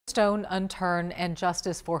Stone unturned and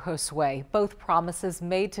justice for Josue, both promises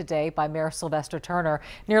made today by Mayor Sylvester Turner,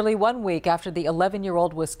 nearly 1 week after the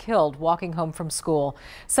 11-year-old was killed walking home from school.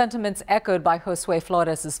 Sentiments echoed by Josue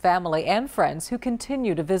Flores' family and friends who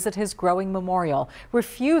continue to visit his growing memorial,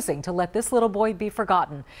 refusing to let this little boy be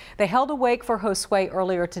forgotten. They held a wake for Josue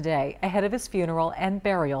earlier today, ahead of his funeral and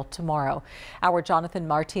burial tomorrow. Our Jonathan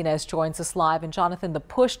Martinez joins us live. And Jonathan, the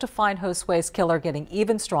push to find Josue's killer getting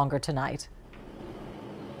even stronger tonight.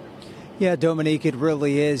 Yeah, Dominique, it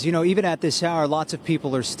really is. You know, even at this hour, lots of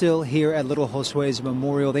people are still here at little Josue's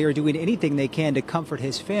memorial. They are doing anything they can to comfort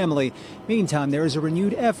his family. Meantime, there is a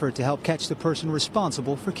renewed effort to help catch the person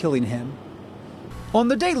responsible for killing him. On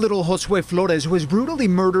the day little Josue Flores was brutally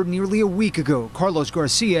murdered nearly a week ago, Carlos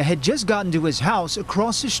Garcia had just gotten to his house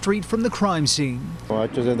across the street from the crime scene. Well, I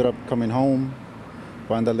just ended up coming home,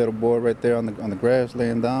 find that little boy right there on the grass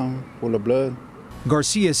laying down, full of blood.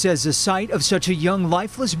 Garcia says the sight of such a young,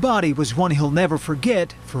 lifeless body was one he'll never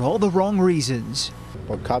forget for all the wrong reasons.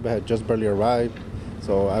 Well, cop had just barely arrived,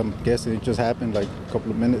 so I'm guessing it just happened like a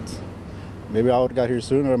couple of minutes. Maybe I would have got here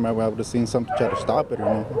sooner, maybe I would have seen something to try to stop it.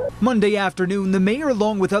 Monday afternoon, the mayor,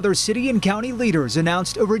 along with other city and county leaders,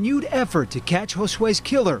 announced a renewed effort to catch Josue's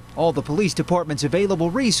killer. All the police department's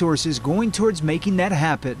available resources going towards making that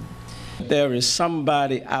happen. There is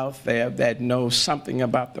somebody out there that knows something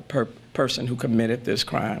about the person who committed this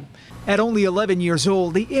crime. At only 11 years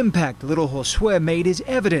old, the impact little Josue made is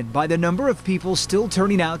evident by the number of people still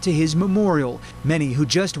turning out to his memorial, many who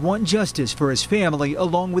just want justice for his family,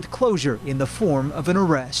 along with closure in the form of an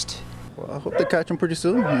arrest. Well, I hope they catch him pretty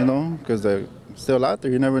soon, because they're still out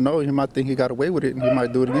there. You never know. You might think he got away with it, and he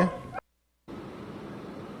might do it again.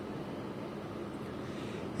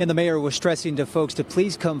 And the mayor was stressing to folks to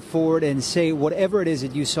please come forward and say whatever it is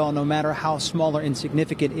that you saw, no matter how small or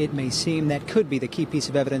insignificant it may seem. That could be the key piece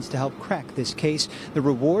of evidence to help crack this case. The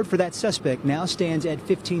reward for that suspect now stands at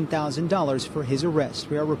 $15,000 for his arrest.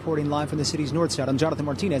 We are reporting live from the city's north side. I'm Jonathan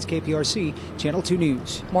Martinez, KPRC, Channel 2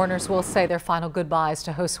 News. Mourners will say their final goodbyes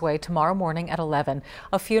to Josue tomorrow morning at 11.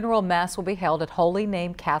 A funeral mass will be held at Holy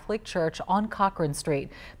Name Catholic Church on Cochran Street.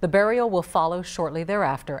 The burial will follow shortly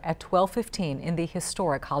thereafter at 12:15 in the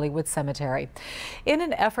historic Hollywood Cemetery. In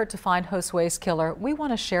an effort to find Josue's killer, we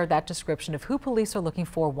want to share that description of who police are looking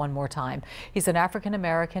for one more time. He's an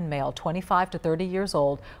African-American male, 25 to 30 years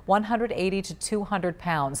old, 180 to 200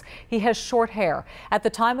 pounds. He has short hair. At the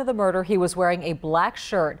time of the murder, he was wearing a black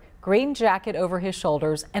shirt, green jacket over his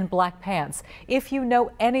shoulders, and black pants. If you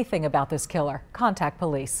know anything about this killer, contact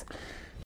police.